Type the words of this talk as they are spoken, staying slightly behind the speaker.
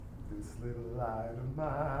This little light of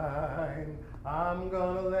mine, I'm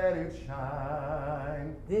gonna let it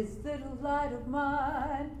shine. This little light of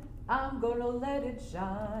mine, I'm gonna let it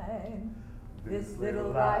shine. This little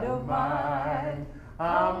light of mine,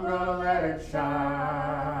 I'm gonna let it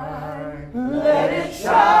shine. Let it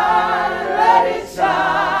shine, let it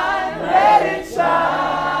shine, let it shine.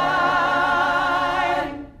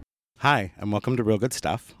 Hi, and welcome to Real Good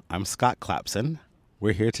Stuff. I'm Scott Clapson.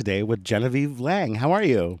 We're here today with Genevieve Lang. How are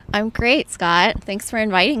you? I'm great, Scott. Thanks for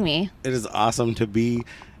inviting me. It is awesome to be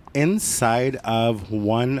inside of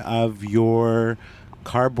one of your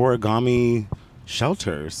carborigami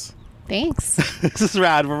shelters. Thanks. This is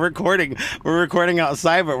rad. We're recording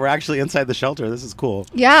outside, but we're actually inside the shelter. This is cool.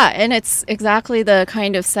 Yeah, and it's exactly the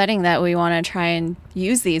kind of setting that we want to try and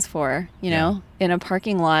use these for, you know, in a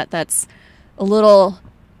parking lot that's a little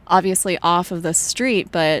obviously off of the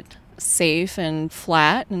street, but safe and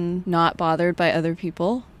flat and not bothered by other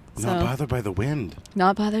people. Not bothered by the wind.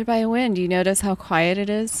 Not bothered by a wind. You notice how quiet it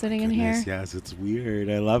is sitting in here? Yes, it's weird.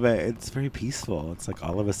 I love it. It's very peaceful. It's like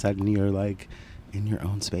all of a sudden you're like in your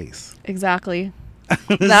own space. Exactly.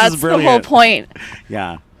 This That's is the whole brilliant. point.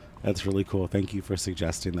 Yeah, that's really cool. Thank you for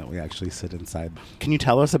suggesting that we actually sit inside. Can you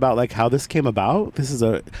tell us about like how this came about? This is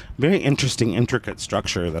a very interesting, intricate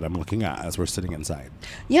structure that I'm looking at as we're sitting inside.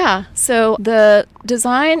 Yeah. So the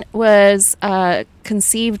design was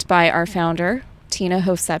conceived by our founder, Tina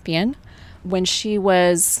Hovsepian, when she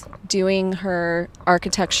was doing her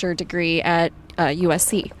architecture degree at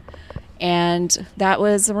USC. And that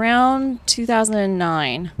was around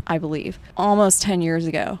 2009, I believe, almost 10 years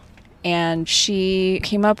ago. And she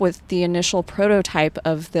came up with the initial prototype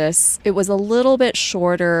of this. It was a little bit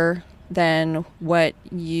shorter than what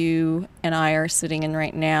you and I are sitting in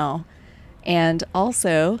right now. And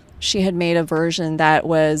also, she had made a version that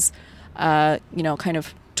was, kind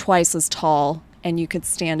of twice as tall, and you could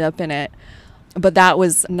stand up in it. But that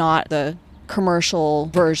was not the commercial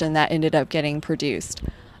version that ended up getting produced.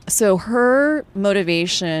 So her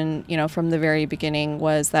motivation, from the very beginning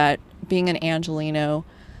was that being an Angelino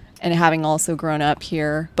and having also grown up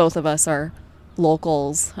here, both of us are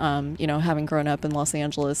locals, having grown up in Los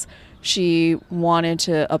Angeles, she wanted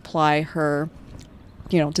to apply her,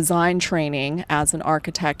 design training as an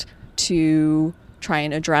architect to try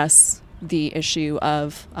and address the issue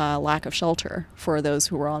of lack of shelter for those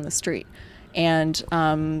who were on the street. And,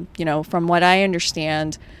 from what I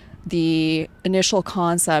understand, the initial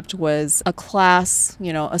concept was a class,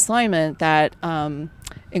 assignment that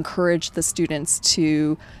encouraged the students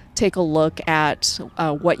to take a look at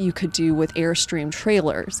what you could do with Airstream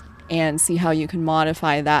trailers and see how you can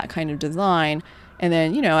modify that kind of design. And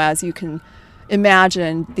then, as you can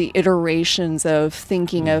imagine, the iterations of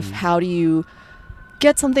thinking of how do you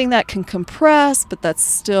get something that can compress, but that's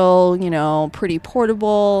still, pretty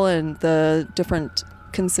portable, and the different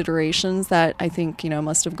considerations that I think,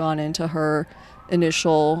 must have gone into her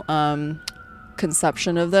initial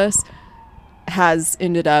conception of this has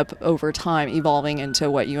ended up over time evolving into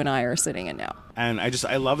what you and I are sitting in now. And I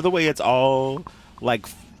love the way it's all like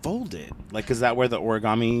folded. Like, is that where the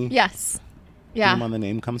origami Yes. name on the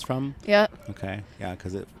name comes from? Yep. Okay. Yeah,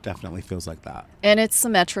 because it definitely feels like that. And it's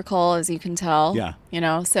symmetrical, as you can tell. Yeah.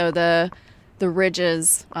 So the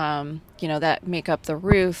ridges, that make up the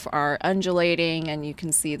roof are undulating, and you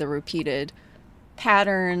can see the repeated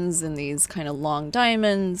patterns and these kind of long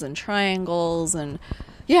diamonds and triangles. And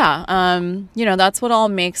that's what all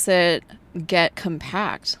makes it get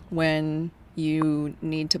compact. When you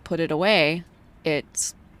need to put it away,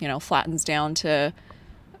 it, flattens down to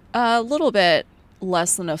a little bit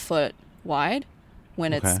less than a foot wide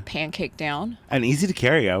when it's pancaked down. And easy to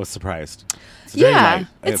carry, I was surprised. It's very light.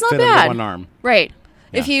 It's It not fit bad. under one arm. Right.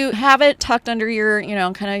 Yeah. If you have it tucked under your,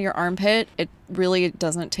 kind of your armpit, it really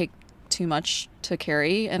doesn't take too much to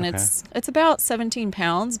carry. And it's about 17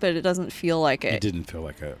 pounds, but it doesn't feel like it. It didn't feel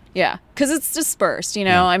like it. Yeah, because it's dispersed,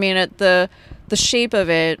 Yeah. I mean, the shape of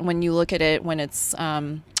it, when you look at it when it's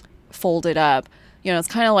folded up, it's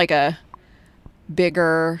kind of like a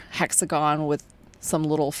bigger hexagon with some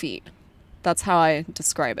little feet. That's how I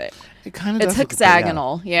describe it. It kind of It's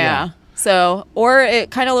hexagonal, yeah. So, or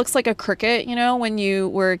it kind of looks like a cricket, when you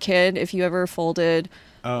were a kid, if you ever folded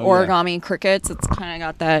origami crickets, it's kind of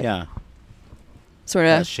got that sort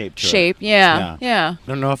of shape to shape. it. Yeah. I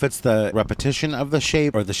don't know if it's the repetition of the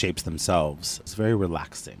shape or the shapes themselves. It's very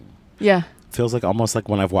relaxing. Yeah. Feels like almost like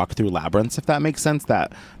when I've walked through labyrinths, if that makes sense,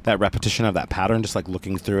 that repetition of that pattern, just like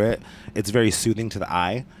looking through it, it's very soothing to the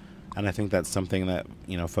eye. And I think that's something that,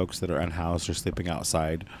 folks that are unhoused or sleeping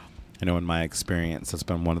outside, in my experience, that's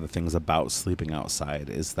been one of the things about sleeping outside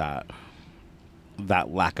is that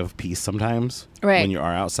that lack of peace sometimes Right. when you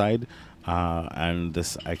are outside. And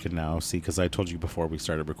this I can now see, because I told you before we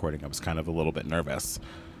started recording, I was kind of a little bit nervous,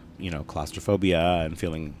 claustrophobia and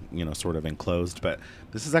feeling, sort of enclosed. But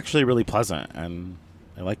this is actually really pleasant, and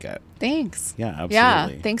I like it. Thanks. Yeah, absolutely. Yeah,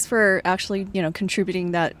 thanks for actually,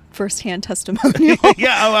 contributing that firsthand testimonial.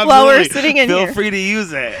 Yeah, oh, absolutely. While we're sitting in here. Feel free to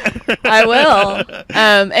use it. I will.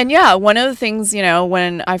 And yeah, one of the things,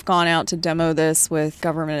 when I've gone out to demo this with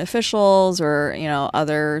government officials or,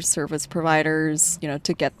 other service providers,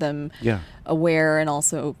 to get them Yeah. aware and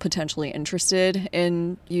also potentially interested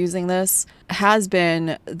in using this, has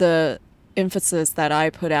been the emphasis that I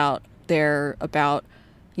put out there about,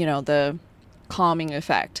 the calming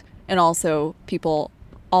effect. And also people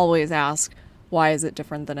always ask, why is it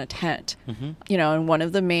different than a tent? Mm-hmm. And one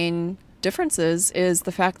of the main differences is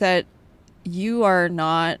the fact that you are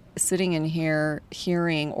not sitting in here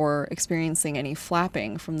hearing or experiencing any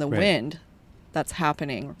flapping from the Right. wind that's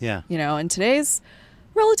happening. Yeah. And today's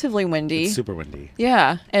relatively windy. It's super windy.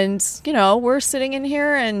 Yeah. And, we're sitting in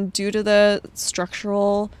here, and due to the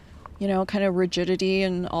structural, kind of rigidity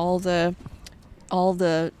and all the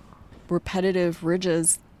repetitive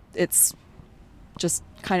ridges, it's just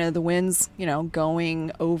kind of the wind's,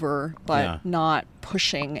 going over, but Yeah. not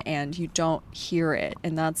pushing, and you don't hear it.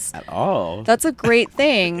 And that's At all. a great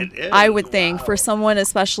thing, It is. I would think, for someone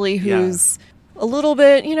especially who's a little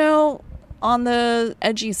bit, on the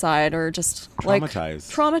edgy side, or just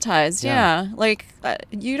traumatized. Yeah. Yeah. Like,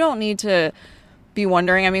 you don't need to be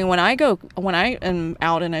wondering. I mean, when I am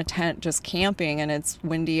out in a tent just camping and it's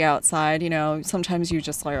windy outside, sometimes you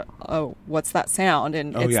just like, oh, what's that sound?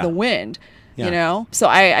 And it's yeah. the wind, Yeah. So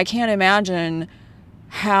I can't imagine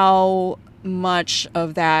how much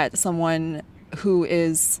of that someone who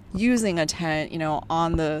is using a tent,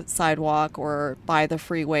 on the sidewalk or by the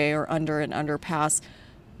freeway or under an underpass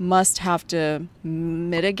must have to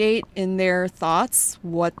mitigate in their thoughts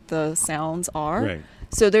what the sounds are. Right.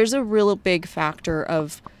 So there's a real big factor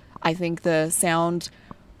of, I think, the sound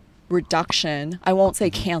reduction. I won't say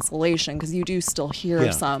cancellation, because you do still hear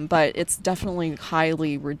Yeah. some, but it's definitely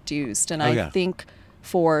highly reduced. And I yeah. think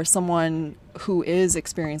for someone who is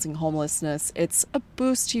experiencing homelessness, it's a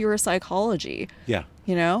boost to your psychology, Yeah.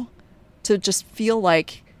 to just feel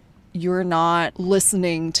like you're not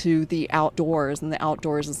listening to the outdoors and the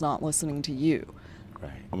outdoors is not listening to you.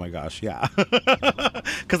 Right. Oh my gosh, yeah.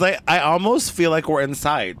 Because I almost feel like we're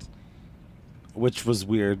inside, which was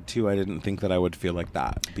weird too. I didn't think that I would feel like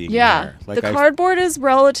that being Yeah, there. Like the cardboard is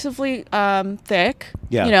relatively thick.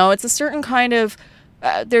 Yeah. It's a certain kind of.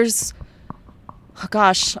 There's,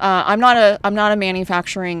 I'm not a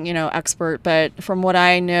manufacturing expert, but from what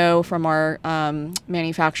I know from our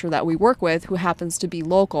manufacturer that we work with, who happens to be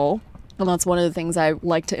local. And that's one of the things I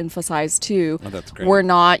like to emphasize too. Oh, that's great. We're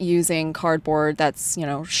not using cardboard that's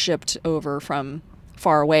shipped over from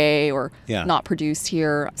far away or Yeah. not produced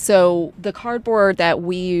here. So the cardboard that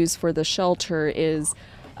we use for the shelter is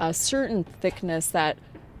a certain thickness that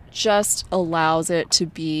just allows it to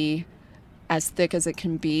be as thick as it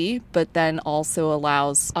can be, but then also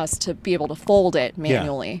allows us to be able to fold it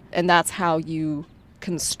manually. And that's how you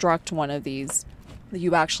construct one of these.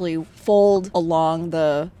 You actually fold along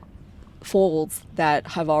the folds that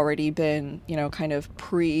have already been, kind of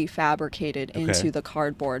prefabricated into the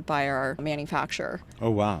cardboard by our manufacturer.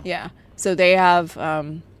 Oh wow. Yeah. So they have,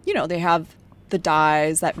 they have the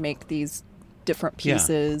dies that make these different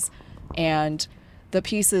pieces, and the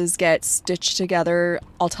pieces get stitched together.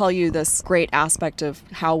 I'll tell you this great aspect of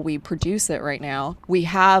how we produce it right now. We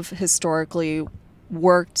have historically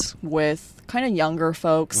worked with kind of younger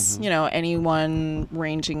folks, anyone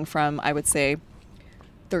ranging from, I would say,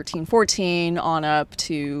 13, 14 on up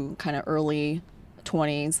to kind of early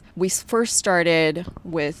 20s. We first started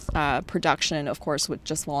with production, of course, with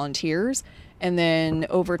just volunteers. And then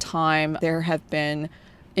over time, there have been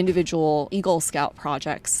individual Eagle Scout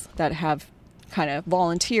projects that have kind of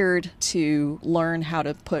volunteered to learn how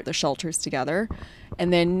to put the shelters together.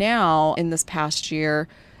 And then now, in this past year,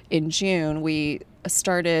 in June, we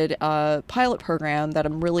started a pilot program that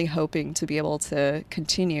I'm really hoping to be able to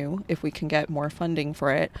continue if we can get more funding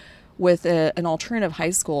for it, with an alternative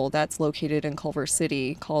high school that's located in Culver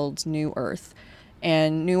City called New Earth.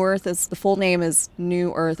 And New Earth is, the full name is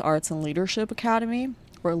New Earth Arts and Leadership Academy,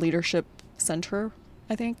 or Leadership Center,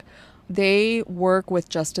 I think. They work with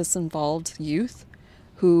justice-involved youth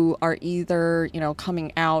who are either,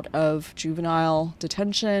 coming out of juvenile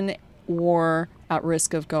detention or at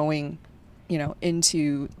risk of going,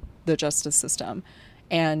 into the justice system.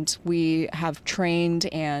 And we have trained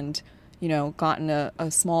and, gotten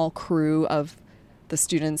a small crew of the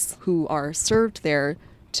students who are served there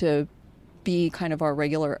to be kind of our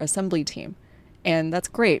regular assembly team. And that's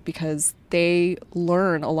great because they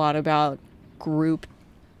learn a lot about group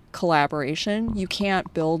collaboration. You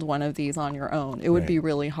can't build one of these on your own. It would be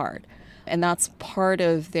really hard. And that's part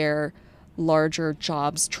of their larger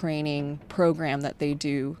jobs training program that they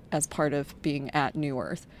do as part of being at New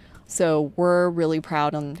Earth. So we're really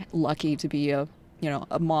proud and lucky to be a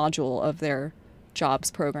module of their jobs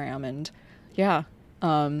program. And yeah.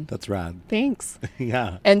 That's rad. Thanks.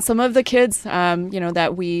 Yeah. And some of the kids,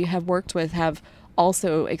 that we have worked with have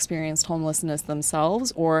also experienced homelessness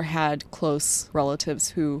themselves or had close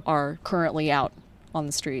relatives who are currently out on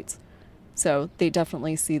the streets. So they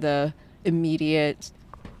definitely see the immediate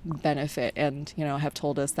benefit and, have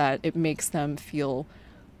told us that it makes them feel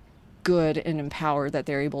good and empowered that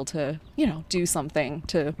they're able to, do something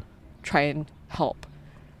to try and help.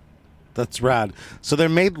 That's rad. So they're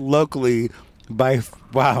made locally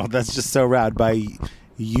wow, that's just so rad, by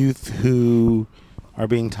youth who are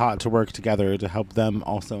being taught to work together to help them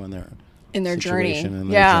also in their journey. In their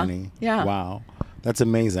journey. Yeah. Wow. That's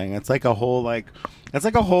amazing. It's like a whole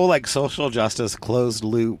social justice closed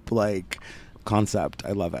loop concept.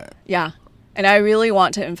 I love it. Yeah. And I really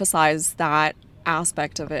want to emphasize that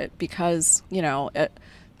aspect of it because,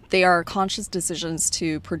 they are conscious decisions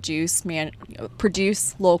to produce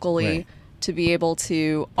locally, right. To be able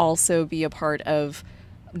to also be a part of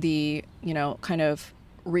the, kind of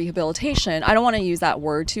rehabilitation. I don't want to use that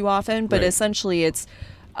word too often, but right. essentially it's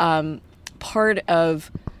part of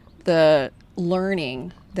the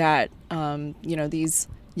learning that, these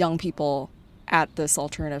young people at this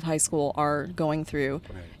alternative high school are going through.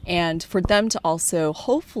 Right. And for them to also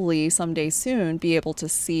hopefully someday soon be able to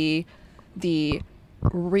see the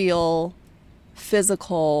real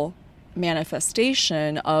physical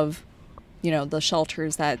manifestation of, the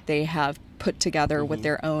shelters that they have put together with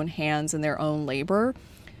their own hands and their own labor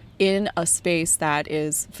in a space that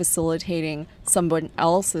is facilitating someone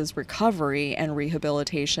else's recovery and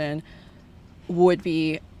rehabilitation would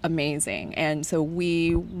be amazing. And so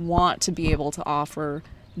we want to be able to offer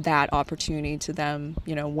that opportunity to them,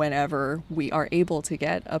 whenever we are able to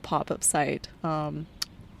get a pop-up site to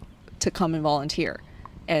come and volunteer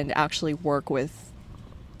and actually work with,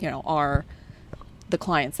 the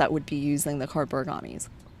clients that would be using the cardboard gamis.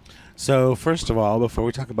 So first of all, before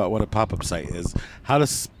we talk about what a pop-up site is, how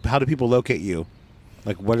do people locate you?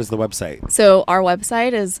 What is the website? So our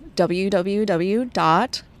website is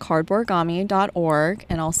www.cardboardgami.org,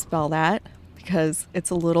 and I'll spell that because it's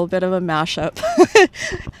a little bit of a mashup.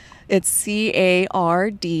 It's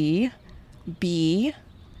CARDBO,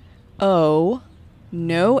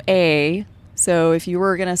 no A. So if you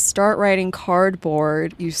were going to start writing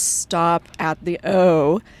cardboard, you stop at the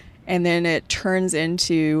O, and then it turns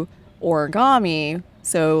into origami.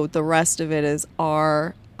 So the rest of it is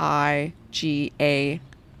RIGAMI.org.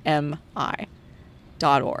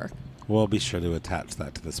 We'll be sure to attach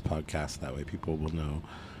that to this podcast. That way people will know.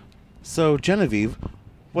 So Genevieve,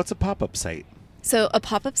 what's a pop-up site? So a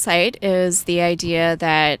pop-up site is the idea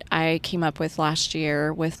that I came up with last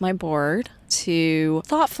year with my board to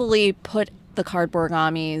thoughtfully put the cardboard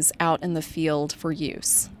gamis out in the field for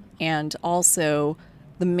use. And also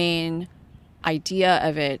the main idea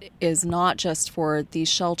of it is not just for these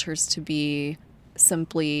shelters to be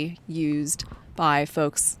simply used by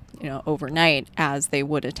folks, overnight as they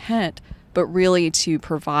would a tent, but really to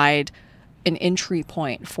provide an entry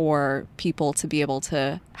point for people to be able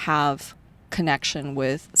to have connection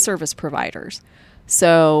with service providers.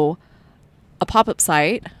 So a pop-up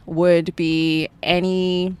site would be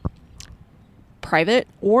any private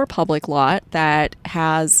or public lot that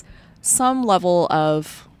has some level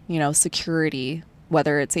of, security,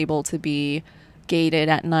 whether it's able to be gated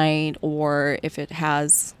at night or if it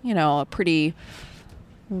has, a pretty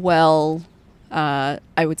well, I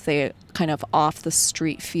would say kind of off the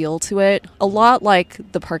street feel to it. A lot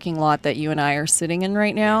like the parking lot that you and I are sitting in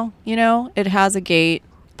right now, it has a gate,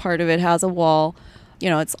 part of it has a wall,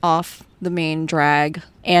 it's off the main drag.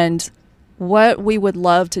 And what we would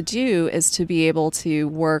love to do is to be able to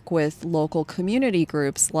work with local community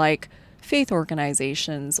groups like faith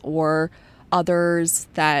organizations or others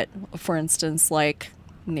that, for instance, like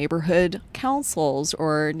neighborhood councils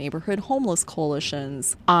or neighborhood homeless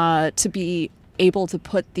coalitions, to be able to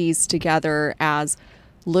put these together as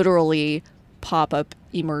literally pop-up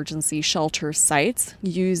emergency shelter sites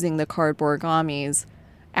using the cardboard gamis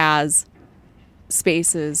as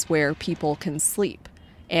spaces where people can sleep.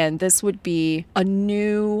 And this would be a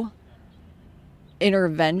new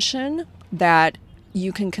intervention that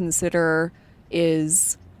you can consider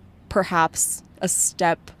is perhaps a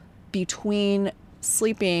step between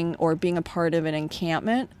sleeping or being a part of an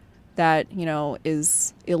encampment that,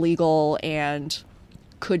 is illegal and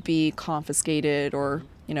could be confiscated or,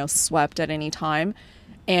 swept at any time.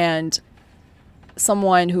 And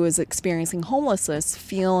someone who is experiencing homelessness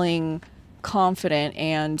feeling confident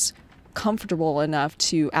and comfortable enough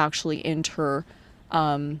to actually enter,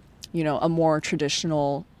 a more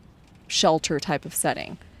traditional shelter type of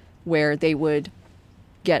setting where they would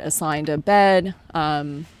get assigned a bed,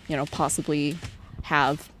 possibly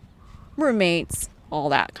have roommates, all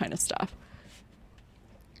that kind of stuff.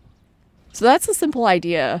 So that's the simple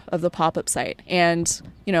idea of the pop-up site. And,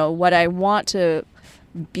 what I want to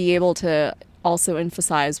be able to also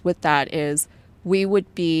emphasize with that is we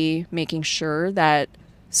would be making sure that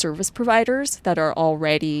service providers that are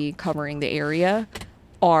already covering the area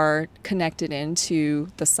are connected into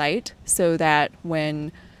the site so that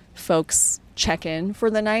when folks check in for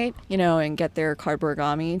the night, and get their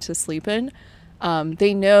cardborigami to sleep in,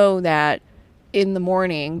 they know that in the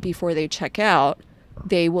morning before they check out,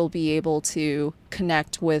 they will be able to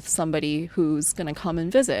connect with somebody who's going to come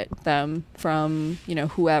and visit them from,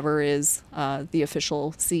 whoever is the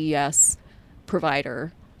official CES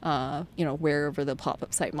provider, wherever the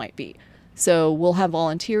pop-up site might be. So we'll have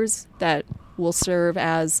volunteers that will serve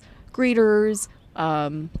as greeters,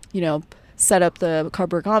 set up the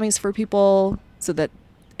cardborigamis for people so that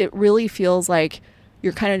it really feels like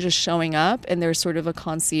you're kind of just showing up and there's sort of a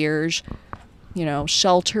concierge,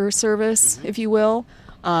 shelter service, if you will.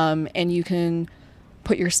 And you can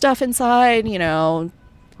put your stuff inside,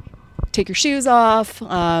 take your shoes off.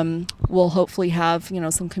 We'll hopefully have,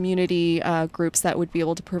 some community groups that would be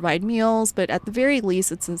able to provide meals. But at the very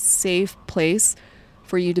least, it's a safe place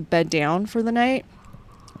for you to bed down for the night.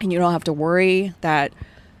 And you don't have to worry that,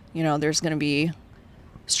 there's going to be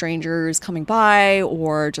strangers coming by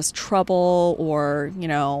or just trouble or,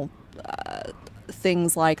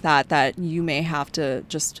 things like that you may have to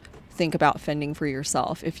just think about fending for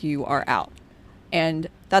yourself if you are out. And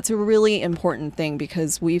that's a really important thing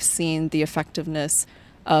because we've seen the effectiveness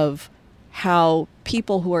of how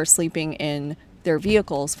people who are sleeping in their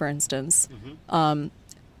vehicles, for instance,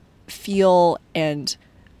 feel and,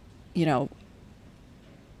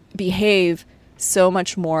 behave so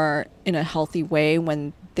much more in a healthy way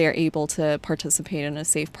when they're able to participate in a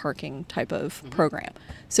safe parking type of program.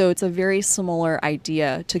 So it's a very similar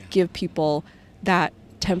idea to give people that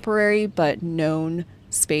temporary but known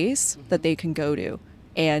space that they can go to.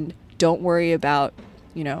 And don't worry about,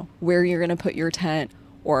 where you're going to put your tent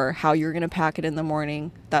or how you're going to pack it in the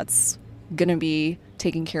morning. That's going to be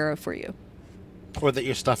taken care of for you. Or that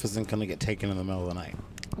your stuff isn't going to get taken in the middle of the night.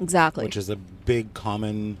 Exactly. Which is a big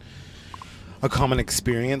common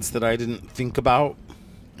experience that I didn't think about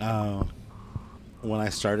when I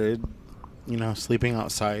started, sleeping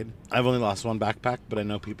outside. I've only lost one backpack, but I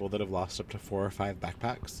know people that have lost up to 4 or 5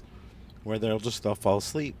 backpacks where they'll fall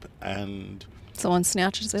asleep and someone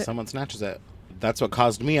snatches it. That's what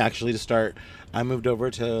caused me actually to start. I moved over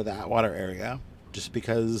to the Atwater area just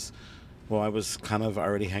because, I was kind of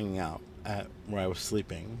already hanging out at where I was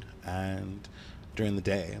sleeping and during the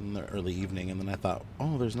day in the early evening. And then I thought,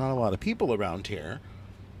 there's not a lot of people around here,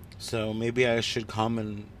 so maybe I should come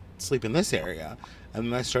and sleep in this area. And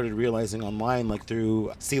then I started realizing online, like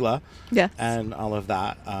through CELA and all of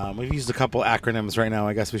that. We've used a couple acronyms right now.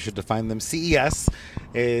 I guess we should define them. CES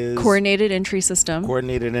is Coordinated Entry System.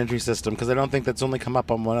 Coordinated Entry System, because I don't think that's only come up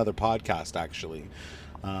on one other podcast, actually.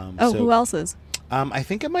 Who else is? I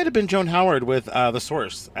think it might have been Joan Howard with The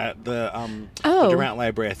Source at the Durant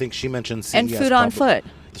Library. I think she mentioned CES. And Food on Foot.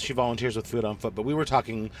 She volunteers with Food on Foot, but we were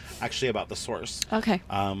talking actually about The Source. Okay.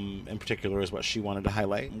 In particular is what she wanted to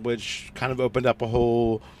highlight, which kind of opened up a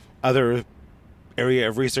whole other area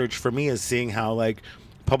of research for me, is seeing how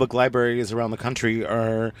public libraries around the country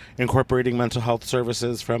are incorporating mental health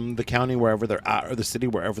services from the county wherever they're at or the city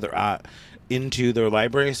wherever they're at into their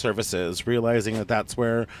library services, realizing that that's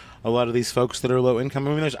where a lot of these folks that are low income,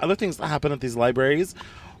 there's other things that happen at these libraries.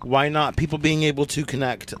 Why not people being able to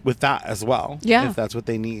connect with that as well? Yeah. If that's what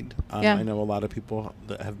they need. I know a lot of people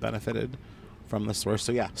that have benefited from The Source.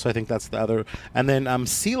 So I think that's the other. And then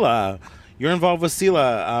CELA, you're involved with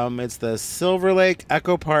CELA. It's the Silver Lake,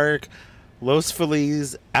 Echo Park, Los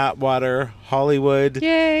Feliz, Atwater, Hollywood.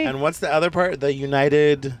 Yay. And what's the other part? The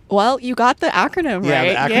United... Well, you got the acronym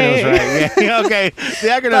right. Yeah, the acronym's right. Yeah, okay. The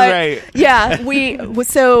acronym's right. Yeah,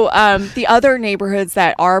 so the other neighborhoods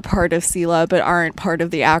that are part of CELA but aren't part of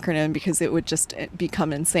the acronym because it would just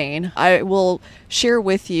become insane. I will share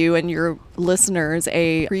with you and your listeners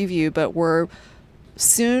a preview, but we're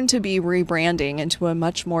soon to be rebranding into a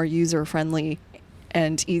much more user-friendly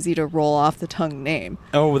and easy to roll off the tongue name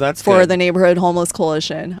Oh, that's for good. the Neighborhood Homeless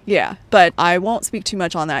Coalition. Yeah, but I won't speak too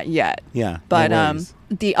much on that yet. Yeah, But no worries.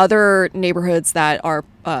 the other neighborhoods that are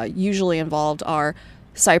usually involved are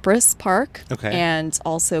Cypress Park Okay. and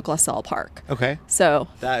also Glassell Park. Okay. So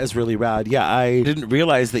That is really rad. Yeah, I didn't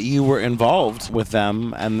realize that you were involved with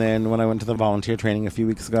them. And then when I went to the volunteer training a few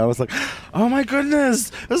weeks ago, I was like, oh my goodness,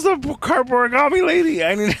 this is the cardboard origami lady.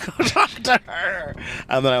 I need to go talk to her.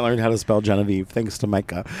 And then I learned how to spell Genevieve, thanks to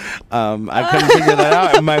Micah. I couldn't figure that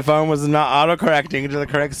out. And my phone was not autocorrecting to the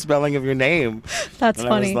correct spelling of your name. that's And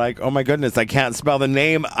I funny. was like, oh my goodness, I can't spell the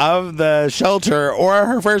name of the shelter or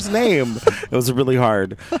her first name. It was really hard.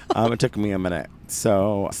 It took me a minute.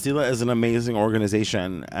 So Sila is an amazing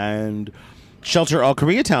organization, and Shelter All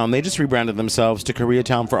Koreatown, they just rebranded themselves to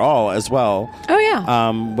Koreatown for All as well, Oh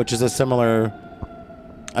yeah. which is a similar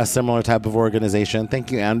type of organization.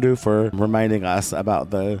 Thank you, Andrew, for reminding us about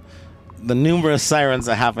the numerous sirens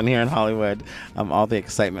that happen here in Hollywood, all the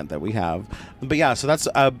excitement that we have. But yeah, so that's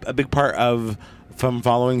a big part of from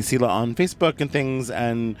following Sila on Facebook and things,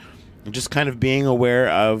 and just kind of being aware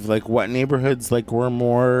of like what neighborhoods like we're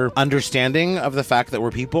more understanding of the fact that we're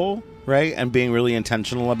people, right? And being really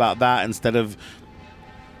intentional about that instead of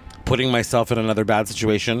putting myself in another bad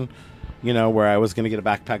situation, you know, where I was going to get a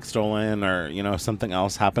backpack stolen or, you know, something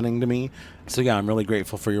else happening to me. So yeah, I'm really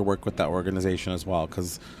grateful for your work with that organization as well,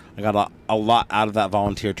 because I got a lot out of that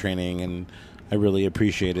volunteer training, and I really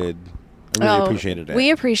appreciated it. We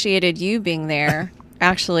appreciated you being there.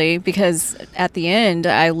 Actually, because at the end,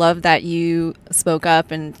 I love that you spoke up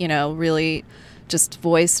and, you know, really just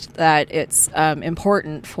voiced that it's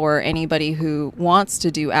important for anybody who wants to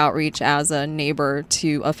do outreach as a neighbor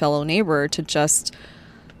to a fellow neighbor to just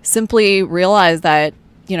simply realize that,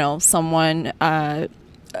 you know, someone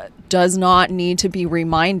does not need to be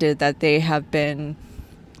reminded that they have been,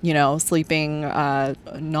 you know, sleeping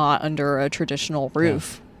not under a traditional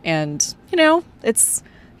roof. Yeah. And, you know, it's,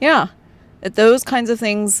 yeah. Those kinds of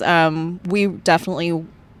things we definitely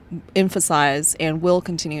emphasize and will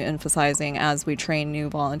continue emphasizing as we train new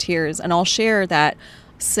volunteers. And I'll share that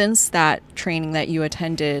since that training that you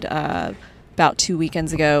attended about 2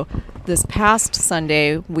 weekends ago, this past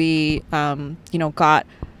Sunday, we, you know, got,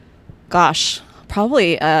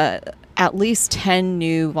 probably at least 10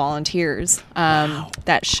 new volunteers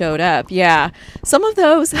that showed up. Yeah. Some of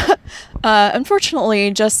those, unfortunately,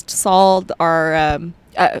 just saw our...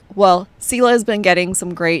 Sila has been getting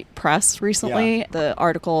some great press recently. Yeah. The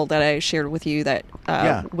article that I shared with you that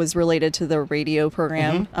was related to the radio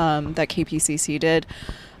program that KPCC did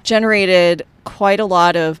generated quite a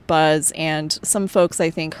lot of buzz, and some folks, I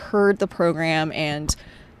think, heard the program and,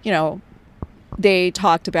 you know, they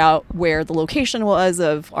talked about where the location was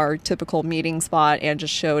of our typical meeting spot and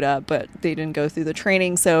just showed up, but they didn't go through the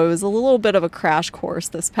training. So it was a little bit of a crash course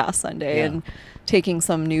this past Sunday and taking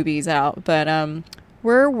some newbies out. But,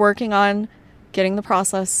 we're working on getting the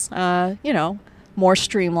process, you know, more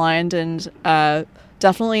streamlined, and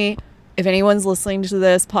definitely if anyone's listening to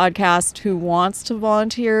this podcast who wants to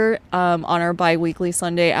volunteer on our bi-weekly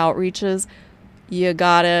Sunday outreaches, you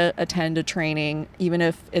gotta attend a training, even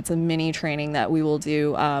if it's a mini training that we will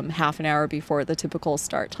do half an hour before the typical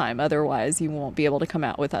start time. Otherwise, you won't be able to come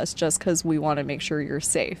out with us, just because we want to make sure you're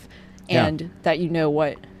safe and that you know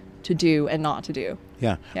what to do and not to do.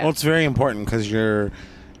 Yeah. Well, it's very important because you're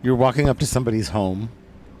walking up to somebody's home,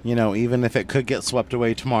 you know, even if it could get swept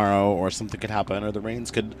away tomorrow or something could happen or the rains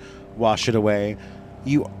could wash it away,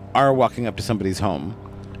 you are walking up to somebody's home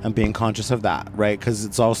and being conscious of that, right? Because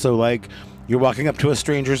it's also like you're walking up to a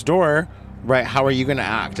stranger's door, right? How are you going to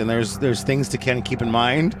act? And there's things to kind of keep in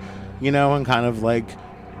mind, you know, and kind of like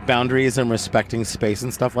boundaries and respecting space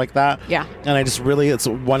and stuff like that. Yeah. And I just really, it's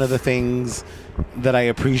one of the things that I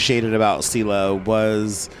appreciated about Sila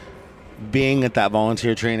was being at that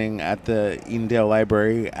volunteer training at the Edendale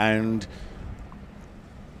Library and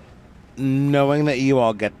knowing that you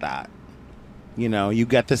all get that. You know, you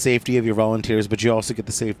get the safety of your volunteers, but you also get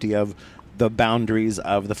the safety of the boundaries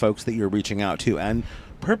of the folks that you're reaching out to and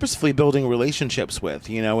purposefully building relationships with.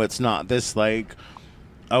 You know, it's not this like,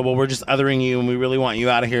 oh, well, we're just othering you and we really want you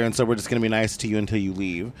out of here, and so we're just going to be nice to you until you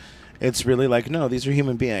leave. It's really like, no, these are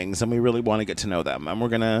human beings, and we really want to get to know them, and we're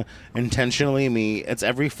going to intentionally meet. It's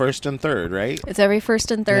every first and third, right? It's every first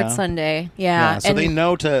and third Sunday. Yeah. So and they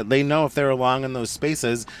know if they're along in those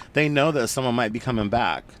spaces, they know that someone might be coming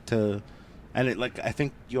back to, and it, like, I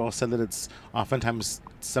think you all said that it's oftentimes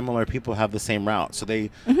similar people have the same route, so they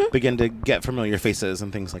begin to get familiar faces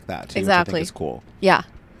and things like that too. Exactly. Which I think is cool. Yeah.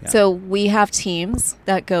 So we have teams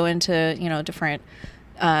that go into, you know, different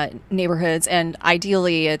neighborhoods, and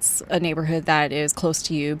ideally it's a neighborhood that is close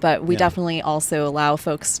to you, but we definitely also allow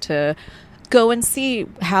folks to go and see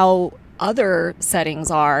how other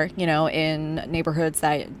settings are, in neighborhoods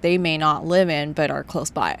that they may not live in but are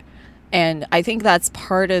close by. And I think that's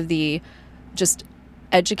part of the just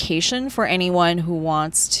education for anyone who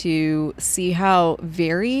wants to see how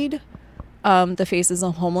varied the faces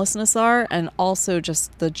of homelessness are, and also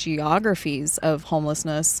just the geographies of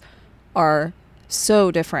homelessness are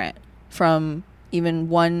so different from even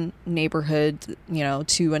one neighborhood,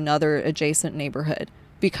 to another adjacent neighborhood,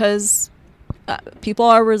 because people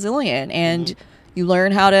are resilient, and you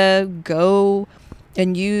learn how to go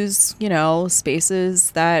and use,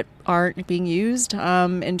 spaces that aren't being used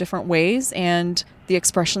in different ways. And the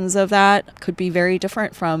expressions of that could be very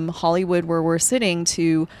different from Hollywood, where we're sitting,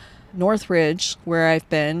 to Northridge, where I've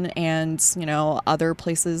been, and, other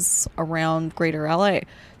places around greater LA.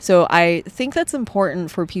 So I think that's important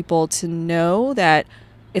for people to know, that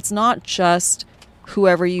it's not just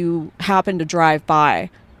whoever you happen to drive by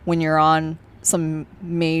when you're on some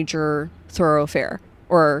major thoroughfare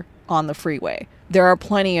or on the freeway. There are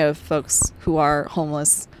plenty of folks who are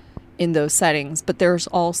homeless in those settings, but there's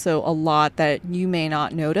also a lot that you may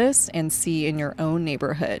not notice and see in your own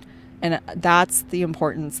neighborhood. And that's the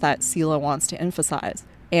importance that Sela wants to emphasize.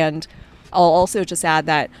 And I'll also just add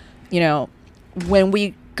that, when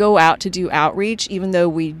we go out to do outreach, even though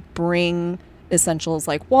we bring essentials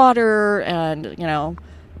like water and,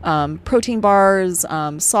 protein bars,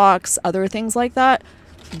 socks, other things like that,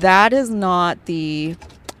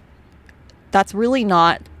 that's really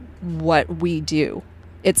not what we do.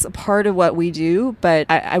 It's a part of what we do, but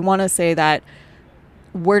I want to say that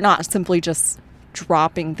we're not simply just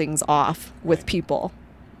dropping things off with people.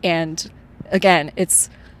 And again, it's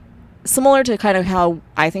similar to kind of how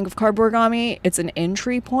I think of cardboard origami. It's an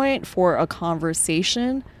entry point for a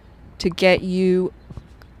conversation to get you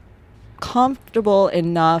comfortable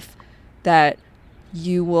enough that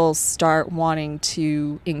you will start wanting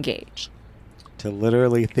to engage. To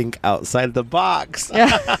literally think outside the box.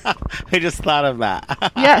 Yeah. I just thought of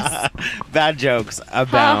that. Yes. Bad jokes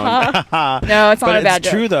abound. No, it's not a bad joke. But it's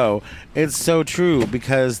true, though. It's so true,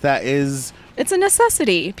 because that is... It's a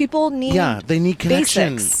necessity. People need they need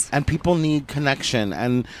connection. basics. And people need connection.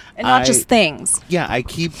 And not just things. Yeah, I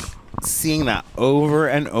keep seeing that over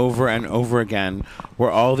and over and over again, where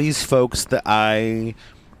all these folks that I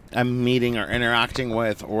am meeting or interacting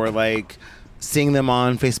with, or like seeing them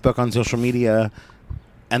on Facebook, on social media,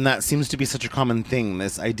 and that seems to be such a common thing.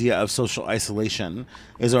 This idea of social isolation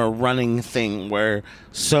is a running thing, where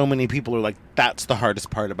so many people are like, that's the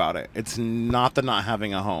hardest part about it. It's not the not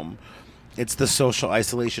having a home. It's the social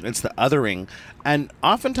isolation. It's the othering. And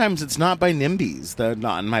oftentimes it's not by NIMBYs, the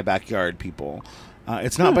not in my backyard people.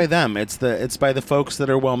 It's not by them. It's by the folks that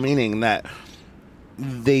are well-meaning, that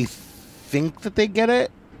they think that they get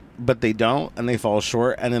it, but they don't, and they fall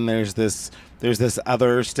short. And then there's this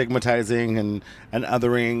other stigmatizing and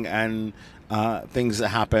othering and things that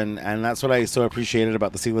happen. And that's what I so appreciated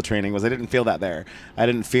about the Sela training, was I didn't feel that there. I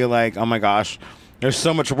didn't feel like, oh my gosh, there's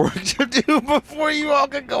so much work to do before you all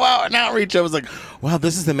can go out and outreach. I was like, wow,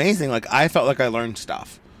 this is amazing. Like, I felt like I learned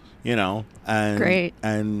stuff, and Great.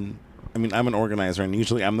 And I mean, I'm an organizer, and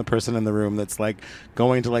usually I'm the person in the room that's like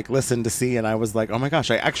going to like listen to see. And I was like, oh my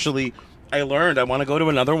gosh, I learned. I want to go to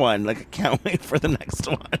another one. Like, I can't wait for the next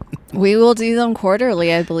one. We will do them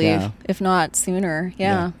quarterly, I believe, if not sooner.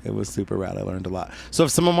 Yeah. It was super rad. I learned a lot. So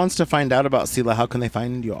if someone wants to find out about Sela, how can they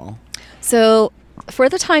find you all? So for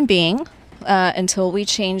the time being, until we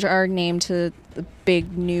change our name to the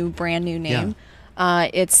brand new name,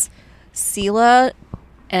 it's Sela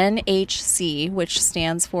NHC, which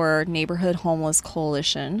stands for Neighborhood Homeless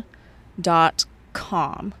Coalition.com.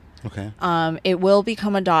 Okay. It will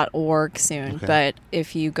become a .org soon, Okay. but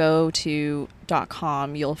if you go to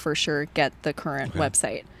 .com, you'll for sure get the current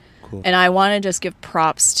website. Cool. And I want to just give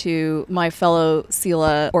props to my fellow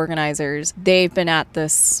Sela organizers. They've been at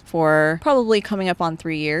this for probably coming up on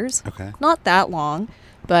 3 years. Okay. Not that long,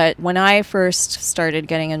 but when I first started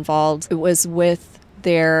getting involved, it was with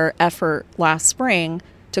their effort last spring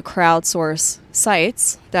to crowdsource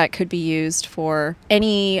sites that could be used for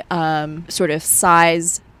any sort of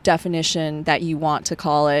size definition that you want to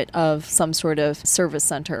call it, of some sort of service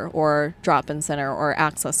center or drop-in center or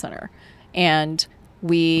access center. And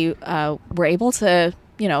we were able to,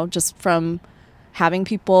 just from having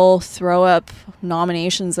people throw up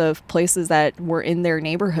nominations of places that were in their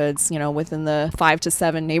neighborhoods, within the 5 to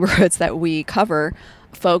 7 neighborhoods that we cover,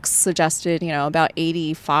 folks suggested, about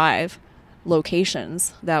 85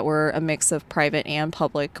 locations that were a mix of private and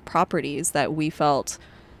public properties that we felt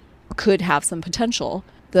could have some potential.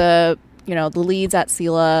 The leads at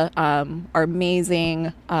SELA are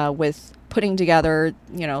amazing with putting together,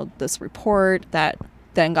 this report that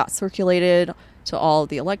then got circulated to all of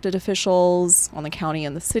the elected officials on the county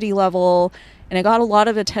and the city level. And it got a lot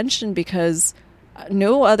of attention because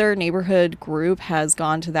no other neighborhood group has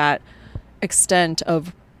gone to that extent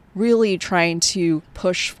of really trying to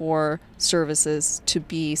push for services to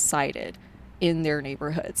be cited in their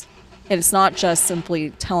neighborhoods. And it's not just simply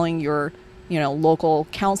telling your, local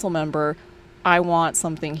council member, I want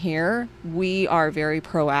something here. We are very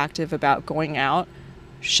proactive about going out,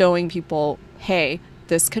 showing people, hey,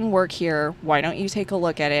 this can work here. Why don't you take a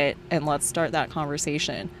look at it and let's start that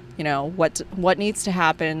conversation? What needs to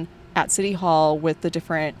happen at City Hall with the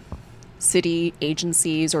different city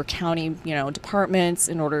agencies or county, departments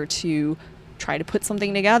in order to try to put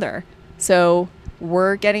something together. So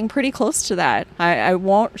we're getting pretty close to that. I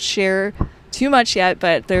won't share too much yet,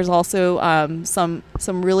 but there's also some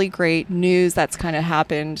really great news that's kind of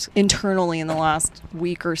happened internally in the last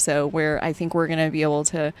week or so, where I think we're going to be able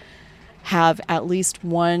to have at least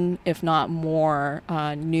one, if not more,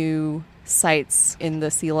 new sites in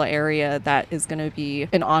the SELA area that is going to be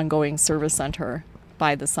an ongoing service center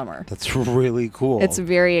by the summer. That's really cool. It's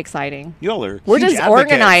very exciting. Y'all are We're huge just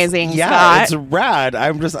advocates. organizing, Yeah, Scott. it's rad.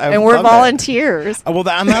 And we're volunteers. Well,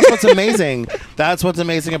 and that's what's amazing. That's what's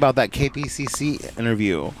amazing about that KPCC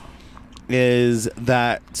interview, is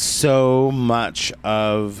that so much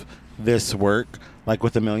of this work, like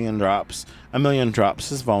with A Million Drops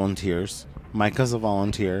is volunteers. Micah's a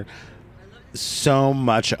volunteer. So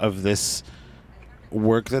much of this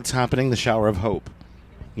work that's happening, the Shower of Hope,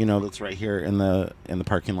 that's right here in the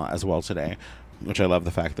parking lot as well today, which I love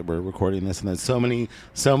the fact that we're recording this, and there's so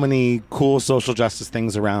many cool social justice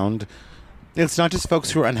things around. It's not just folks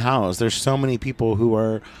who are unhoused. There's so many people who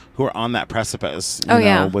are on that precipice,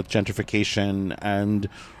 with gentrification and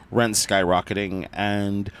rent skyrocketing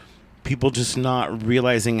and people just not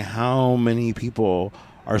realizing how many people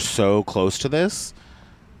are so close to this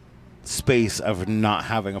space of not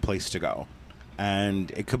having a place to go. And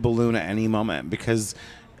it could balloon at any moment because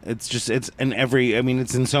it's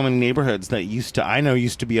in so many neighborhoods that used to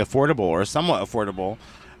be affordable or somewhat affordable,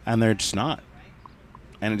 and they're just not.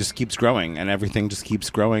 And it just keeps growing, and everything just keeps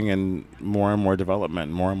growing, and more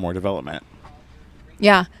development.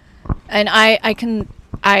 Yeah. And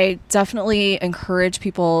I definitely encourage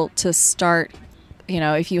people to start,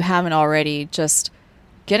 if you haven't already, just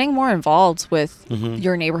getting more involved with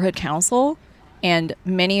your neighborhood council. And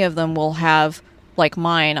many of them will have, like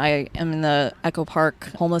mine, I am in the Echo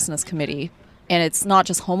Park Homelessness Committee. And it's not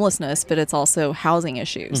just homelessness, but it's also housing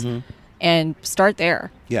issues. And start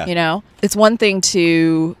there. Yeah. It's one thing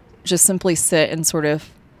to just simply sit and sort of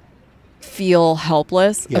feel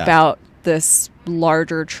helpless about this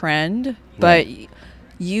larger trend, but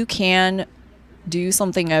you can do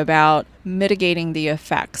something about mitigating the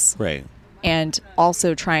effects. Right. And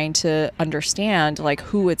also trying to understand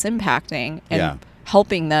who it's impacting and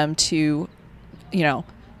helping them to,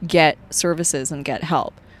 get services and get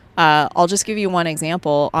help. I'll just give you one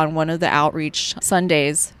example. On one of the outreach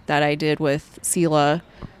Sundays that I did with SELA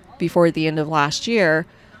before the end of last year,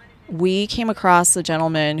 we came across a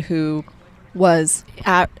gentleman who was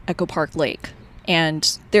at Echo Park Lake.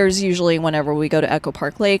 And there's usually, whenever we go to Echo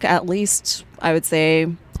Park Lake, at least, I would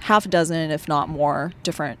say, half a dozen, if not more,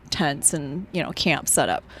 different tents and, camps set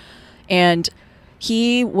up. And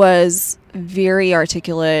he was very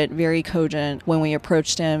articulate, very cogent when we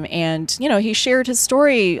approached him. And, he shared his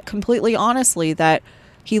story completely honestly, that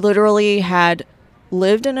he literally had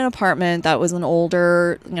lived in an apartment that was an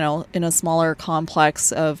older, in a smaller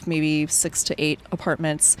complex of maybe 6 to 8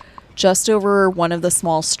 apartments just over one of the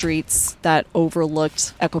small streets that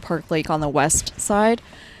overlooked Echo Park Lake on the west side.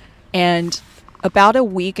 And about a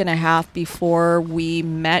week and a half before we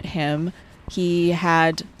met him, he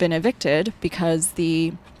had been evicted because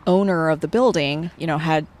the owner of the building,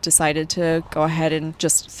 had decided to go ahead and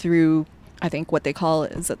just through, I think what they call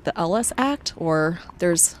it, is it the LS Act? Or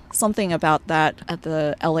there's something about that at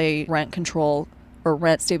the LA rent control or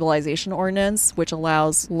rent stabilization ordinance, which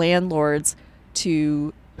allows landlords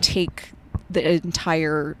to take the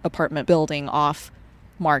entire apartment building off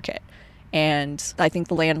market. And I think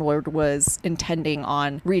the landlord was intending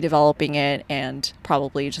on redeveloping it and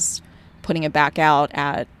probably just putting it back out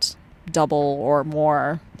at double or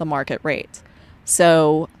more the market rate.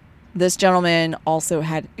 So this gentleman also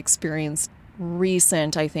had experienced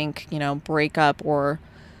recent, I think, breakup or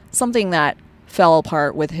something that fell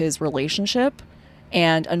apart with his relationship.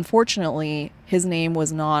 And unfortunately, his name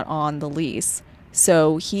was not on the lease.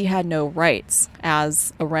 So he had no rights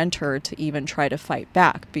as a renter to even try to fight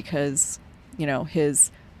back because,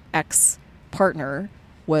 his ex-partner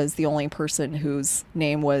was the only person whose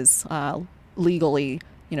name was legally,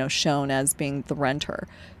 shown as being the renter.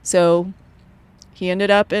 So he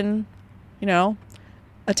ended up in,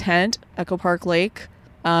 a tent, Echo Park Lake,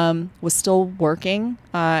 was still working.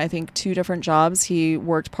 I think 2 different jobs. He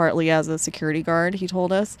worked partly as a security guard, he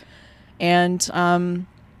told us. And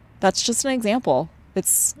that's just an example.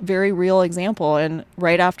 It's a very real example. And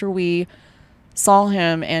right after we saw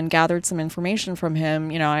him and gathered some information from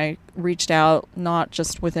him, I reached out not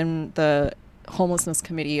just within the homelessness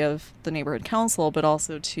committee of the neighborhood council, but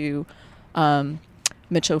also to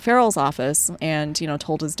Mitch O'Farrell's office and,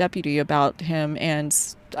 told his deputy about him. And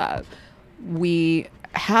we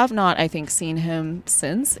have not, I think, seen him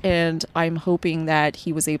since. And I'm hoping that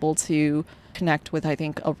he was able to connect with, I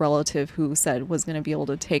think, a relative who said was going to be able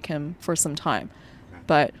to take him for some time.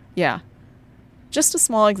 But yeah, just a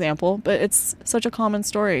small example, but it's such a common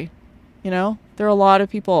story. There are a lot of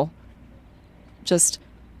people just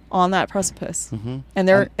on that precipice, and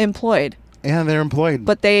they're employed. Yeah, they're employed.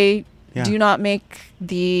 But they do not make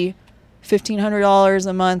the $1,500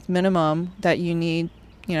 a month minimum that you need,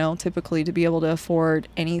 typically to be able to afford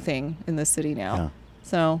anything in the city now. Yeah.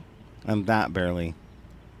 So. And that barely.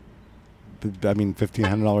 I mean,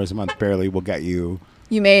 $1,500 a month barely will get you.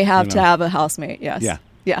 You may have to have a housemate. Yes.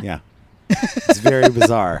 Yeah. It's very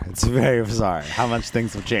bizarre. It's very bizarre how much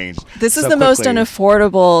things have changed. This is so the most quickly.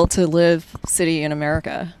 unaffordable to live city in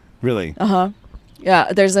America. Really?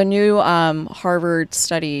 Yeah, there's a new Harvard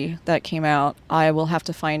study that came out. I will have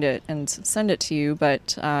to find it and send it to you,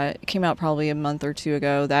 but it came out probably a month or 2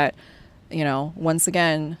 ago that, once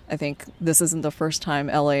again, I think this isn't the first time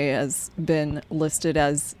LA has been listed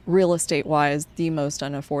as real estate-wise the most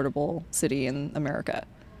unaffordable city in America.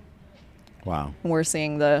 Wow. And we're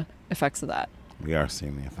seeing the effects of that. We are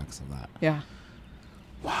seeing the effects of that. Yeah.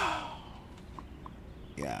 Wow.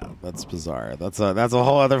 Yeah, that's bizarre. That's a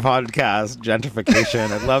whole other podcast,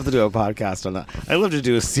 gentrification. I'd love to do a podcast on that. I'd love to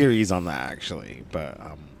do a series on that, actually. But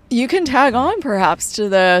you can tag on perhaps to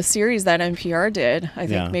the series that NPR did. I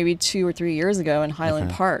think maybe 2 or 3 years ago in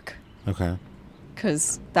Highland Park. Okay.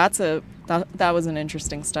 Because that was an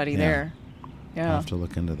interesting study there. Yeah. I'll have to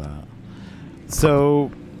look into that.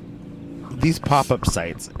 So these pop-up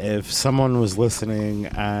sites, if someone was listening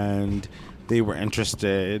and they were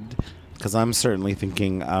interested, because I'm certainly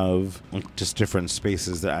thinking of just different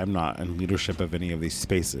spaces that I'm not in leadership of any of these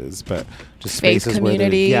spaces, but just Faith spaces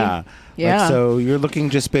community. where Like, so you're looking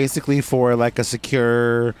just basically for like a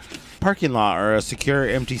secure parking lot or a secure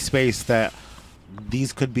empty space that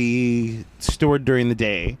these could be stored during the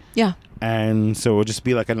day. Yeah. And so it would just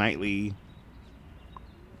be like a nightly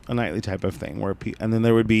type of thing where and then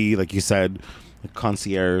there would be, like you said, a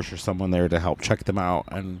concierge or someone there to help check them out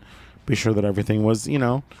and be sure that everything was,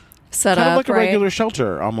 set kind up of like a right? regular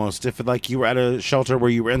shelter almost. If like you were at a shelter where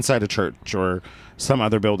you were inside a church or some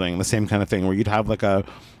other building, the same kind of thing where you'd have like a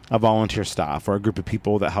volunteer staff or a group of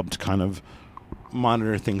people that helped kind of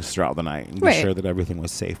monitor things throughout the night and be sure that everything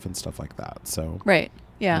was safe and stuff like that. So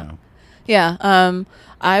Yeah.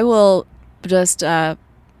 I will just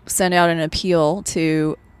send out an appeal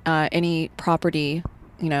to any property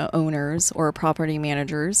owners or property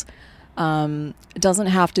managers. It doesn't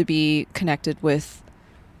have to be connected with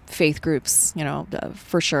faith groups,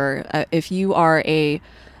 for sure. If you are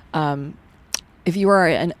an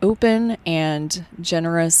open and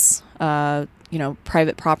generous,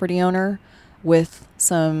 private property owner with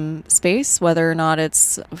some space, whether or not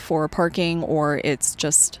it's for parking or it's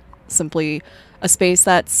just simply a space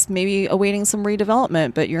that's maybe awaiting some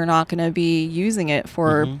redevelopment, but you're not going to be using it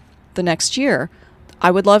for the next year,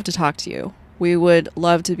 I would love to talk to you. We would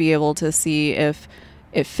love to be able to see if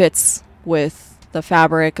it fits with the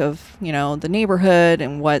fabric of, the neighborhood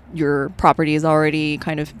and what your property is already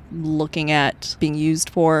kind of looking at being used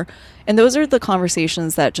for. And those are the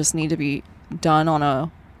conversations that just need to be done on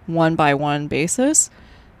a one-by-one basis,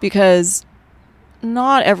 because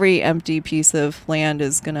not every empty piece of land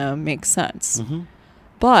is going to make sense.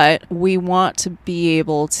 But we want to be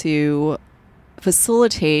able to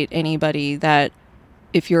facilitate anybody that,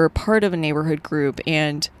 if you're a part of a neighborhood group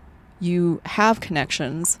and you have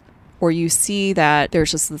connections, or you see that there's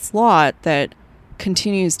just this lot that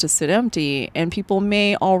continues to sit empty and people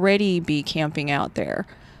may already be camping out there,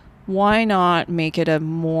 why not make it a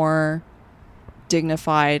more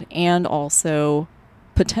dignified and also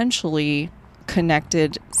potentially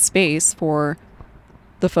connected space for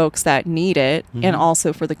the folks that need it, and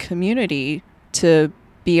also for the community to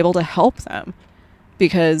be able to help them?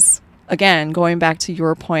 Because again, going back to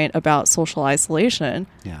your point about social isolation,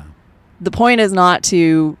 Yeah. the point is not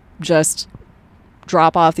to just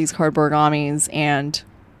drop off these cardboard gamis and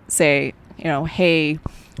say, hey,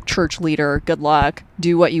 church leader, good luck,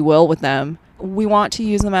 do what you will with them. We want to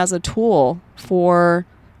use them as a tool for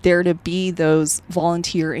there to be those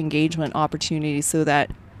volunteer engagement opportunities so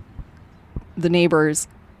that the neighbors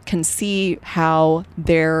can see how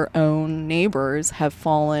their own neighbors have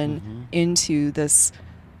fallen into this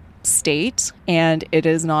state, and it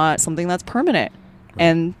is not something that's permanent. Right.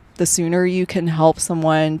 And the sooner you can help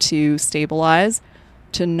someone to stabilize,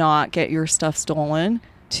 to not get your stuff stolen,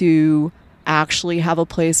 to actually have a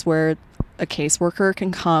place where a caseworker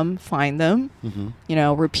can come find them,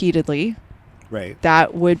 repeatedly. Right.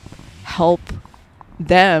 That would help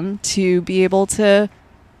them to be able to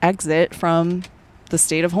exit from the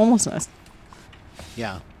state of homelessness.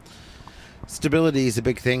 Yeah. Stability is a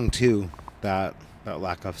big thing too. That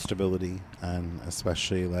lack of stability, and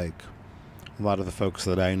especially like a lot of the folks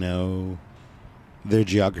that I know, their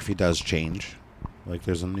geography does change. Like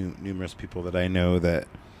there's numerous people that I know that,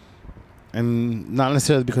 and not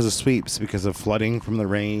necessarily because of sweeps, because of flooding from the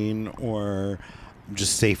rain or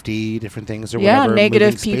just safety, different things or whatever. Yeah,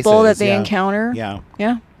 negative moving people spaces. that they encounter. Yeah.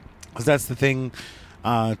 Yeah. Because that's the thing,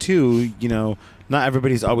 too, not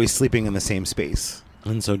everybody's always sleeping in the same space.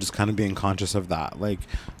 And so just kind of being conscious of that. Like,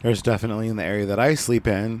 there's definitely in the area that I sleep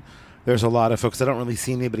in, there's a lot of folks. I don't really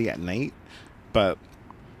see anybody at night, but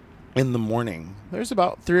in the morning, there's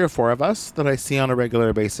about 3 or 4 of us that I see on a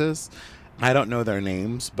regular basis. I don't know their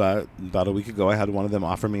names, but about a week ago, I had one of them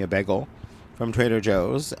offer me a bagel from Trader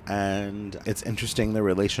Joe's. And it's interesting the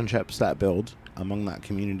relationships that build among that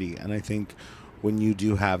community. And I think when you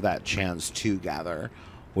do have that chance to gather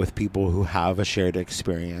with people who have a shared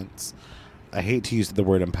experience, I hate to use the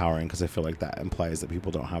word empowering because I feel like that implies that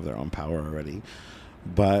people don't have their own power already,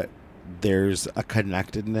 but there's a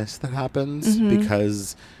connectedness that happens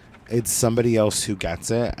because it's somebody else who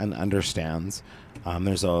gets it and understands.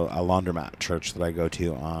 There's a laundromat church that I go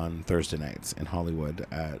to on Thursday nights in Hollywood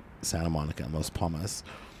at Santa Monica and Los Palmas.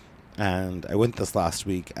 And I went this last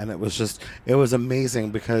week, and it was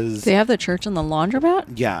amazing because... They have the church in the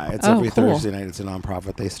laundromat? Yeah, it's every Thursday night. It's a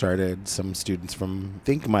nonprofit. They started, some students from, I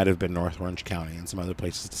think might have been North Orange County and some other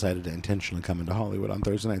places decided to intentionally come into Hollywood on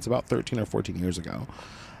Thursday nights about 13 or 14 years ago.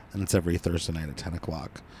 And it's every Thursday night at 10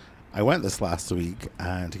 o'clock. I went this last week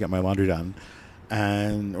to get my laundry done,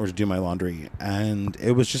 or to do my laundry. And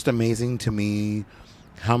it was just amazing to me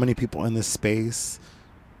how many people in this space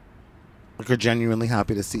are genuinely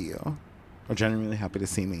happy to see you, or genuinely happy to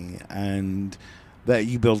see me, and that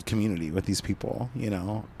you build community with these people,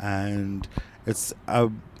 and it's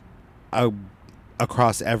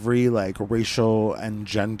across every like racial and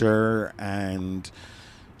gender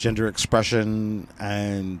expression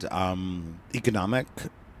and economic,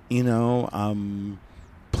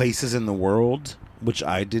 places in the world, which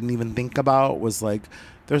I didn't even think about, was like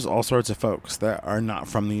there's all sorts of folks that are not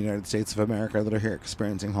from the United States of America that are here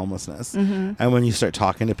experiencing homelessness. And when you start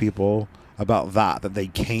talking to people about that they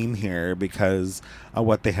came here because of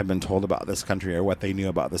what they have been told about this country or what they knew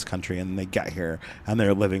about this country, and they get here and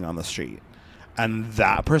they're living on the street. And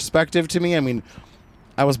that perspective to me, I mean,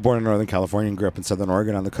 I was born in Northern California and grew up in Southern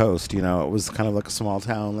Oregon on the coast. It was kind of like a small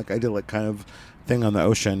town, like idyllic kind of thing on the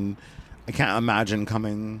ocean. I can't imagine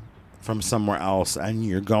coming from somewhere else and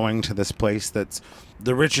you're going to this place that's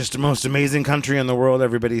the richest, most amazing country in the world,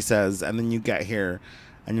 everybody says, and then you get here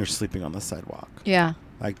and you're sleeping on the sidewalk. Yeah.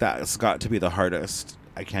 Like, that's got to be the hardest.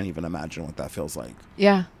 I can't even imagine what that feels like.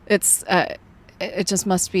 Yeah. It's it just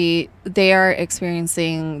must be, they are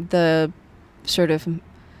experiencing the sort of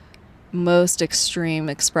most extreme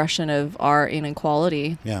expression of our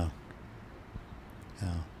inequality. Yeah.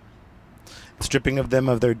 Stripping of them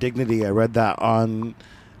of their dignity. I read that on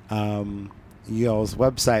y'all's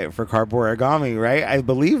website for Cardboard Origami, right? I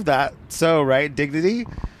believe that. So, right? Dignity?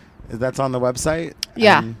 That's on the website?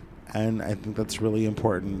 Yeah. And I think that's really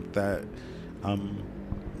important. That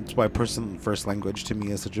that's why first language to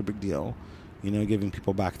me is such a big deal. Giving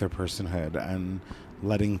people back their personhood and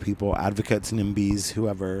letting people, advocates, NIMBYs,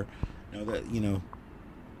 whoever, know that,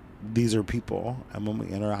 these are people. And when we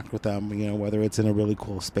interact with them, whether it's in a really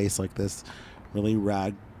cool space like this, really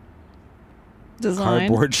rad design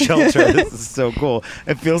cardboard shelter. This is so cool.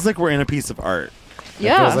 It feels like we're in a piece of art.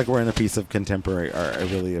 Yeah. It feels like we're in a piece of contemporary art. I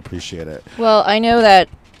really appreciate it. Well, I know that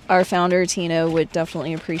our founder, Tina, would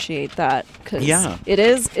definitely appreciate that, because it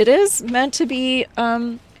is meant to be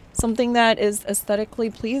something that is aesthetically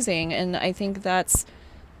pleasing. And I think that's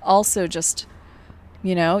also just,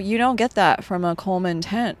 you don't get that from a Coleman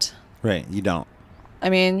tent. Right. You don't. I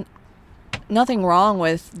mean, nothing wrong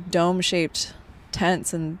with dome-shaped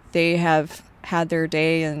tents, and they have had their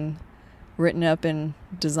day and written up in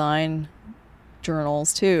design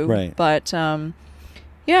journals too. Right. But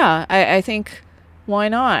yeah, I think why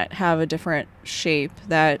not have a different shape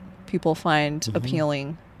that people find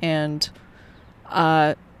appealing, and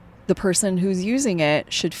the person who's using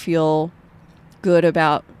it should feel good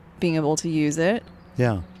about being able to use it.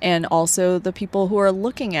 Yeah. And also the people who are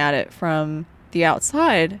looking at it from the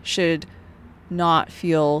outside should not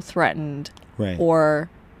feel threatened Right. or,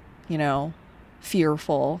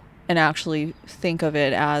 fearful, and actually think of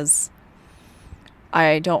it as,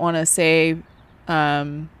 I don't want to say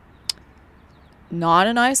not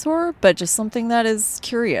an eyesore, but just something that is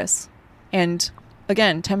curious and,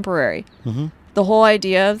 again, temporary. Mm-hmm. The whole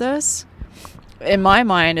idea of this, in my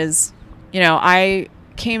mind, is, I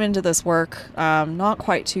came into this work not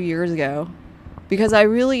quite 2 years ago, because I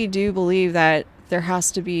really do believe that there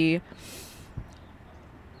has to be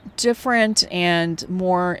different and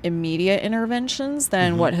more immediate interventions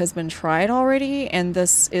than what has been tried already, and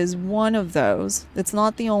this is one of those. It's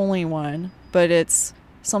not the only one, but it's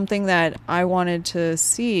something that I wanted to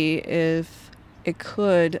see if it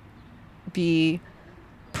could be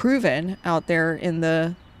proven out there in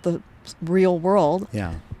the real world.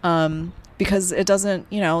 Yeah. Because it doesn't,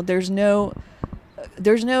 there's no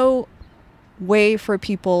way for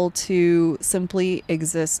people to simply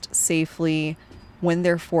exist safely when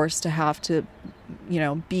they're forced to have to,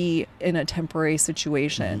 be in a temporary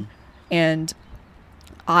situation. And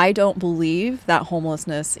I don't believe that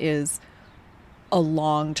homelessness is a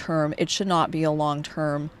long-term, it should not be a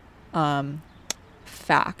long-term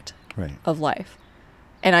fact Right. of life.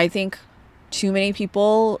 And I think too many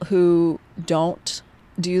people who don't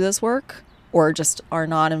do this work or just are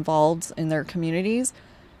not involved in their communities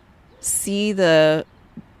see the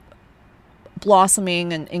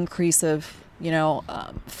blossoming and increase of,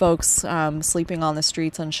 folks sleeping on the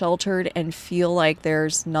streets unsheltered and feel like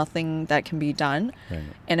there's nothing that can be done. Right.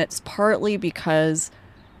 And it's partly because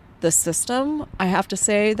the system, I have to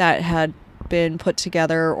say, that had been put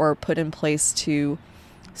together or put in place to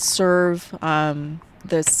serve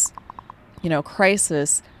this,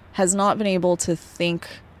 crisis has not been able to think,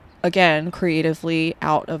 again, creatively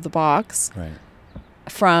out of the box. Right.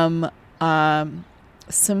 From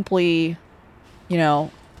simply,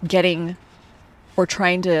 getting or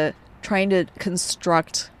trying to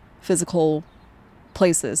construct physical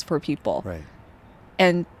places for people. Right.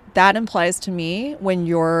 And that implies to me, when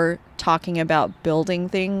you're talking about building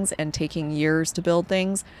things and taking years to build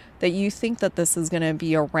things, that you think that this is going to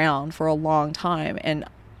be around for a long time. And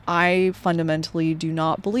I fundamentally do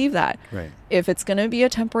not believe that. Right. If it's going to be a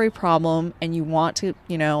temporary problem and you want to,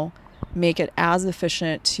 make it as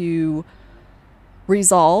efficient to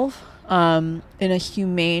resolve in a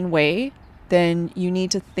humane way, then you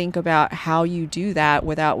need to think about how you do that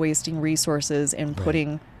without wasting resources and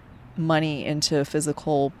putting money into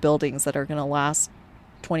physical buildings that are going to last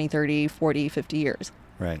 20, 30, 40, 50 years.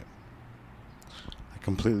 Right. I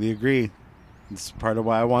completely agree. It's part of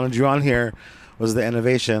why I wanted you on here, was the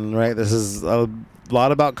innovation, right? This is a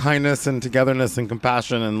lot about kindness and togetherness and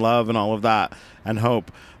compassion and love and all of that and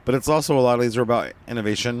hope. But it's also, a lot of these are about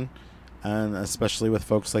innovation, and especially with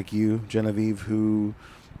folks like you, Genevieve, who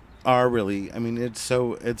are really, it's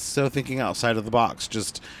so thinking outside of the box.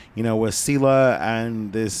 Just, with Sela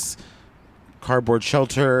and this cardboard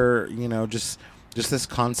shelter, just this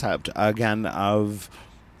concept again of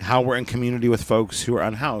how we're in community with folks who are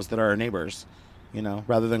unhoused, that are our neighbors,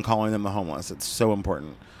 rather than calling them the homeless. It's so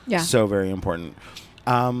important. Yeah. So very important.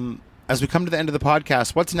 As we come to the end of the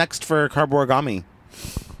podcast, what's next for Cardboard Origami?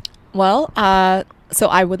 Well, so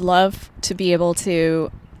I would love to be able to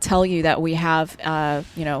tell you that we have,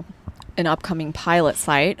 an upcoming pilot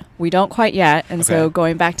site. We don't quite yet. And so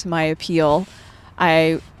going back to my appeal,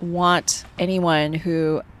 I want anyone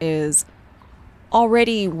who is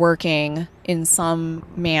already working in some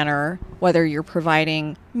manner, whether you're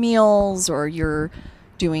providing meals or you're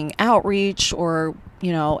doing outreach or,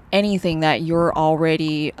 anything that you're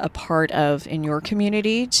already a part of in your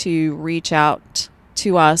community, to reach out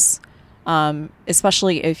to us,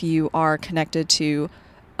 especially if you are connected to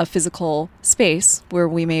a physical space where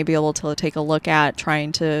we may be able to take a look at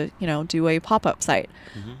trying to, do a pop-up site.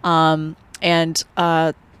 And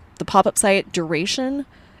the pop-up site duration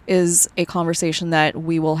is a conversation that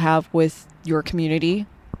we will have with your community.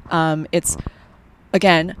 It's,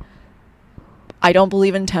 again, I don't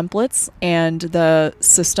believe in templates, and the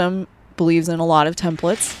system believes in a lot of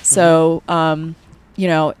templates. So,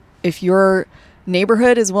 if your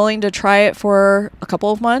neighborhood is willing to try it for a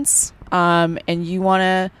couple of months, and you want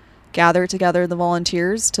to gather together the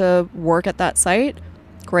volunteers to work at that site,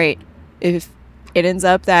 great. If it ends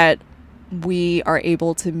up that we are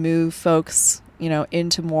able to move folks,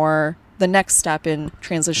 into more the next step in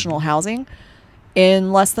transitional housing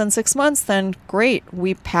in less than 6 months, then great.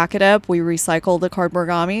 We pack it up, we recycle the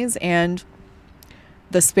cardboardamis, and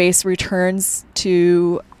the space returns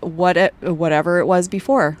to whatever it was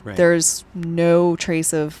before. Right. There's no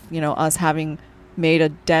trace of, us having made a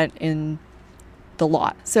dent in the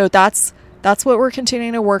lot. So that's what we're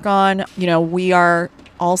continuing to work on. We are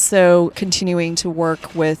also continuing to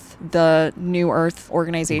work with the New Earth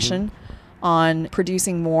organization on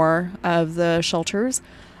producing more of the shelters.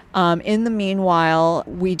 In the meanwhile,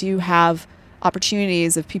 we do have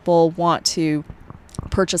opportunities if people want to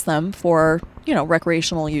purchase them for,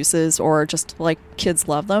 recreational uses, or just like kids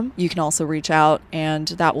love them. You can also reach out, and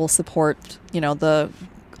that will support, the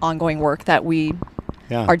ongoing work that we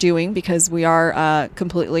are doing, because we are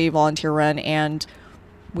completely volunteer run and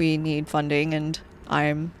we need funding, and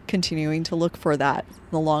I'm continuing to look for that,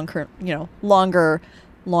 the longer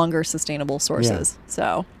sustainable sources.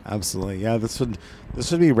 So absolutely. Yeah, this would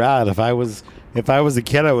be rad. If I was a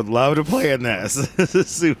kid, I would love to play in this. This is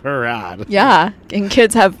super rad. Yeah, and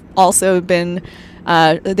kids have also been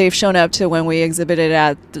they've shown up to when we exhibited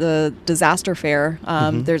at the disaster fair.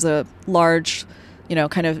 There's a large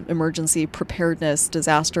kind of emergency preparedness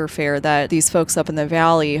disaster fair that these folks up in the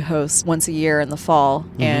valley host once a year in the fall.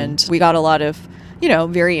 And we got a lot of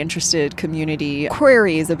very interested community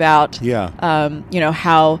queries about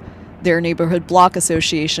how their neighborhood block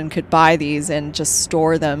association could buy these and just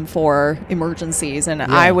store them for emergencies. And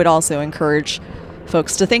I would also encourage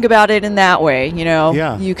folks to think about it in that way.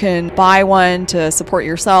 You can buy one to support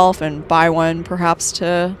yourself, and buy one perhaps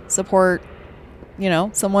to support,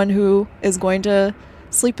 someone who is going to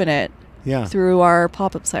sleep in it through our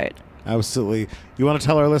pop-up site. Absolutely. You want to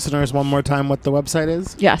tell our listeners one more time what the website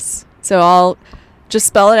is? Yes. So I'll just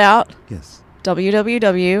spell it out. Yes.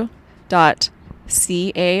 www.card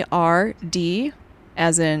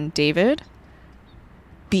as in David,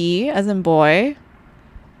 B as in boy,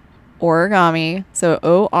 origami, so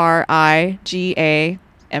ORIGAM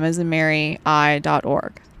as in Mary,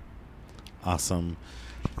 I.org. Awesome.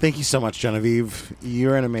 Thank you so much, Genevieve.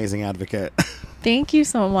 You're an amazing advocate. Thank you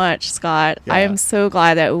so much, Scott. I am so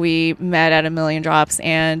glad that we met at A Million Drops,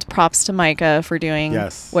 and props to Micah for doing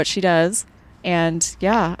what she does. And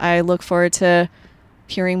I look forward to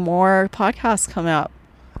hearing more podcasts come out.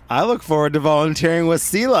 I look forward to volunteering with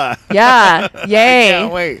Sela. Yeah. Yay. I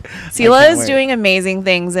can't wait. Sela is doing amazing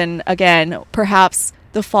things. And again, perhaps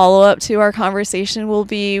the follow-up to our conversation will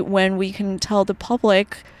be when we can tell the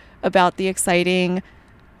public about the exciting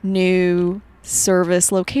new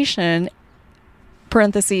service location,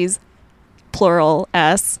 parentheses, plural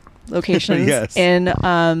S, locations in,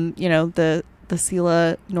 the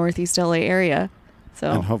Sela Northeast LA area.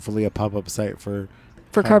 So, and hopefully a pop-up site for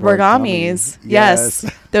cardboardamis. Yes.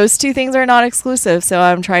 Those two things are not exclusive. So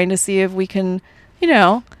I'm trying to see if we can,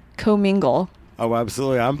 commingle. Oh,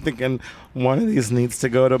 absolutely. I'm thinking one of these needs to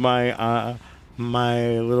go to my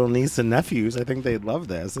my little niece and nephews. I think they'd love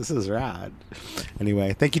this. This is rad.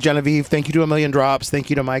 Anyway, thank you, Genevieve. Thank you to A Million Drops. Thank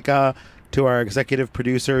you to Micah, to our executive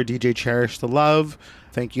producer, DJ Cherish the Love.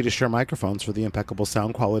 Thank you to Shure Microphones for the impeccable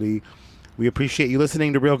sound quality. We appreciate you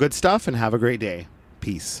listening to Real Good Stuff, and have a great day.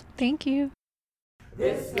 Peace. Thank you.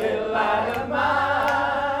 This little light